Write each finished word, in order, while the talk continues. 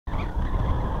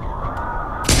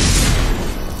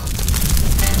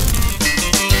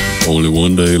Only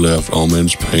one day left. All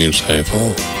men's pants half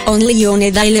off. Only one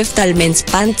day left. All men's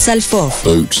pants half off.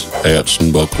 Boots, hats,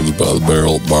 and buckles by the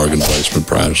barrel. Bargain basement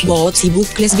prices. Bots y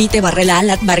bucles vite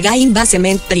barrel at bargain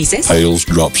basement prices. Pails,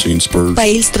 dropsy, and spurs.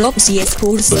 Pails, drops y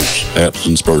spurs. Boots, hats,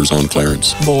 and spurs on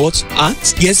clearance. Bots,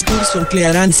 hats y spurs on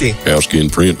clearance.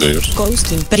 Cowskin print vests.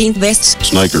 Coasting print vests.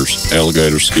 Snakers,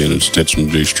 alligator skin, and Stetson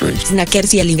G-strings.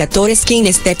 Snackers y alligator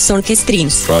skin Stetson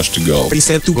G-strings. Price to go.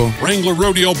 Preset to go. Wrangler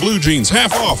Rodeo Blue Jeans,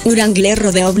 half off. Wrangler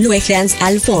Rodeo Blue Jeans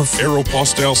half off.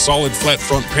 Aeropostale Solid Flat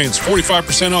Front Pants,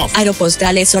 45% off.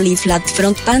 Aeropostale Solid Flat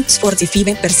Front Pants,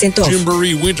 45% off.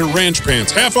 Gymboree Winter Ranch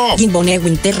Pants, half off. Gimboree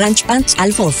Winter Ranch Pants,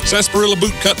 half off. Sarsaparilla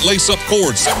Boot Cut Lace-Up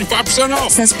Cords, 75%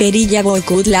 off. Sarsaparilla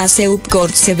Boycott Lace-Up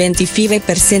Cords,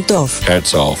 75% off.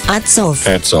 Hats off. Hats off.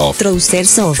 Hats off.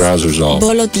 Trousers off. Trousers off.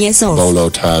 Bolo ties off. Bolo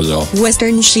ties off.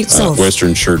 Western shirts off.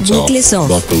 Western shirts off. Buckles off.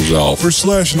 Buckles off. We're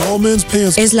slashing all men's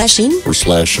pants. Slashing. We're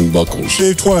slashing buckles.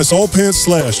 Shave twice, all pants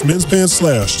slashed, men's pants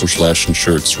slashed. We're slashing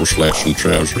shirts. We're slashing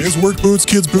trousers. Men's work boots,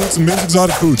 kids boots, and men's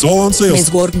exotic boots, all on sale.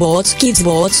 Men's work boots, kids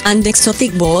boots, and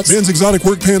exotic boots. Men's exotic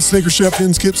work pants, sneaker strap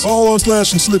pins, kips, all on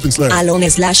slash and slip and slash. All on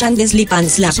slash and slip and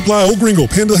slap. Supply Old Gringo,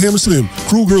 Panda Hammer Slim,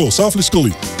 Cruel Girl, Softly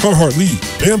Scully, Carhartt, Lee,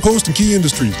 Dam Post, and Key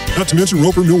Industries. Not to mention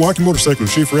Roper, Milwaukee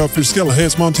Motorcycles, Schaefer Outfitters, Skella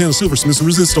Hats, Montana Silversmiths, and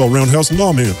Resistol, Roundhouse, and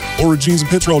Lawman. Aura Jeans and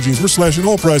Petrol Jeans. We're slashing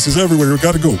all prices everywhere. We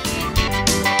gotta go.